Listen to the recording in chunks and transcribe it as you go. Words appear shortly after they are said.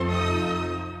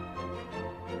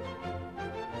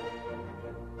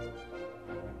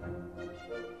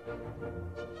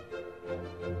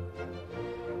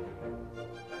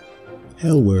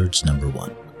Hell Words Number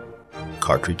 1.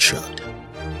 Cartridge Shrugged.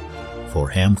 For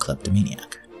Ham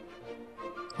Kleptomaniac.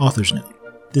 Author's note.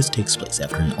 This takes place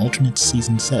after an alternate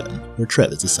Season 7 where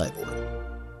Trev is a cyborg.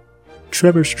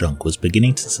 Trevor Strunk was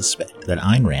beginning to suspect that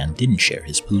Ayn Rand didn't share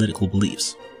his political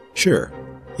beliefs. Sure,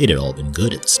 it had all been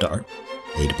good at the start.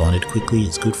 They'd bonded quickly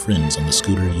as good friends on the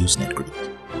Scooter Usenet group,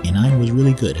 and Ayn was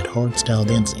really good at hardstyle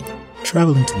dancing.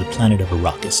 Traveling to the planet of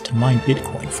Arrakis to mine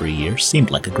Bitcoin for a year seemed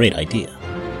like a great idea,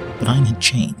 but Ayn had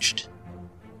changed.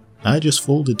 "I just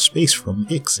folded space from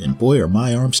Hicks, and boy are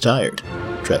my arms tired,"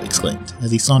 Trev exclaimed as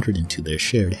he sauntered into their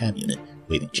shared hab unit,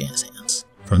 waving jazz hands.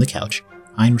 From the couch,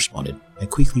 Ayn responded by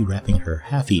quickly wrapping her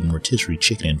half-eaten rotisserie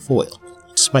chicken in foil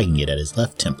and spiking it at his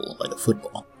left temple like a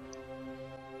football.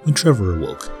 When Trevor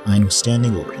awoke, Ayn was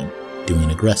standing over him, doing an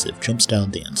aggressive jump-style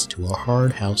dance to a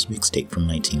Hard House mixtape from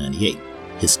 1998.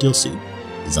 His still suit,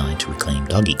 designed to reclaim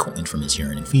doggy coin from his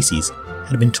urine and feces,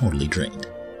 had been totally drained.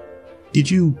 Did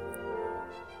you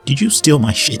steal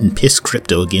my shit and piss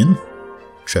crypto again?"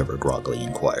 Trevor groggily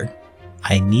inquired.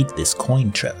 "I need this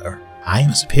coin, Trevor. I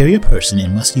am a superior person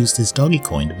and must use this doggy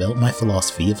coin to develop my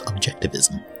philosophy of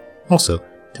objectivism. Also,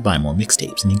 to buy more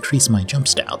mixtapes and increase my jump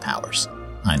style powers,"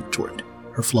 Ayn retorted,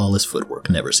 her flawless footwork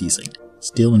never ceasing,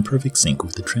 still in perfect sync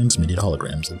with the transmitted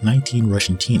holograms of 19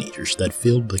 Russian teenagers that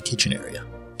filled the kitchen area,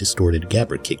 distorted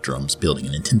Gabbard kick drums building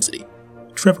in intensity.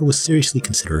 Trevor was seriously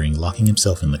considering locking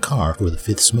himself in the car for the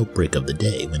 5th smoke break of the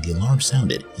day when the alarm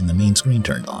sounded and the main screen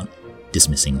turned on,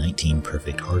 dismissing 19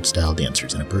 perfect hardstyle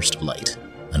dancers in a burst of light.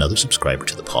 Another subscriber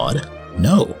to the pod?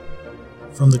 No!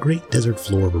 From the great desert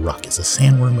floor of Arrakis, a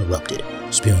sandworm erupted,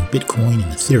 spewing Bitcoin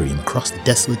and Ethereum across the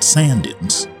desolate sand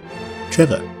dunes.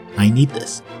 "Trevor, I need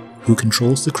this. Who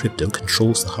controls the crypto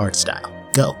controls the hardstyle.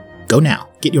 Go. Go now.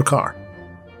 Get your car."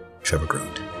 Trevor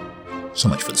groaned. So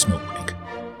much for the smoke break.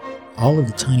 All of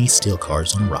the tiny steel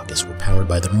cars on Arrakis were powered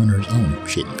by their owner's own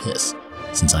shit and piss,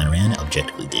 since Ayn Rand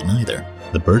objectively did neither.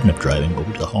 The burden of driving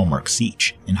over to the Hallmark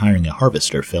Siege and hiring a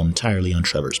harvester fell entirely on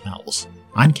Trevor's bowels.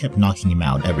 Ayn kept knocking him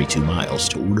out every 2 miles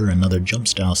to order another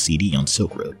jump-style CD on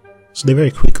Silk Road, so they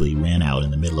very quickly ran out in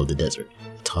the middle of the desert,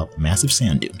 atop a massive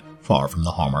sand dune, far from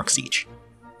the Hallmark Siege.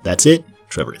 "That's it,"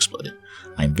 Trevor exploded.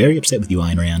 "I'm very upset with you,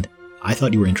 Ayn Rand. I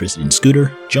thought you were interested in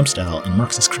Scooter, jump style, and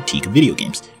Marxist critique of video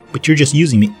games, but you're just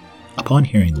using me." Upon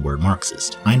hearing the word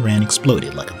Marxist, Ayn Rand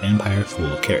exploded like a vampire full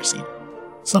of kerosene.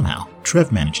 Somehow,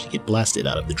 Trev managed to get blasted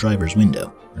out of the driver's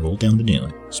window and rolled down the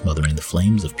dune, smothering the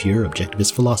flames of pure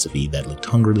objectivist philosophy that licked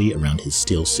hungrily around his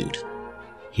still suit.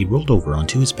 He rolled over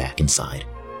onto his back and sighed.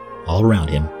 All around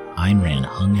him, Ayn Rand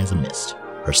hung as a mist,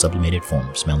 her sublimated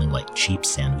form smelling like cheap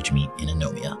sandwich meat in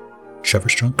anomia. Trevor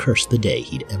Strunk cursed the day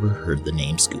he'd ever heard the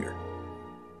name Scooter.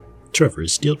 Trevor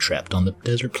is still trapped on the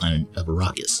desert planet of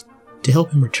Arrakis. To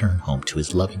help him return home to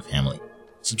his loving family,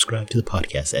 subscribe to the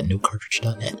podcast at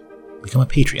nocartridge.net, become a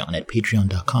Patreon at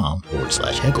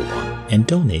patreon.com/Heckelbon, and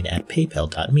donate at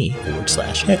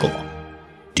paypal.me/Heckelbon.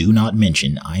 Do not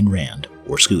mention Ayn Rand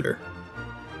or Scooter.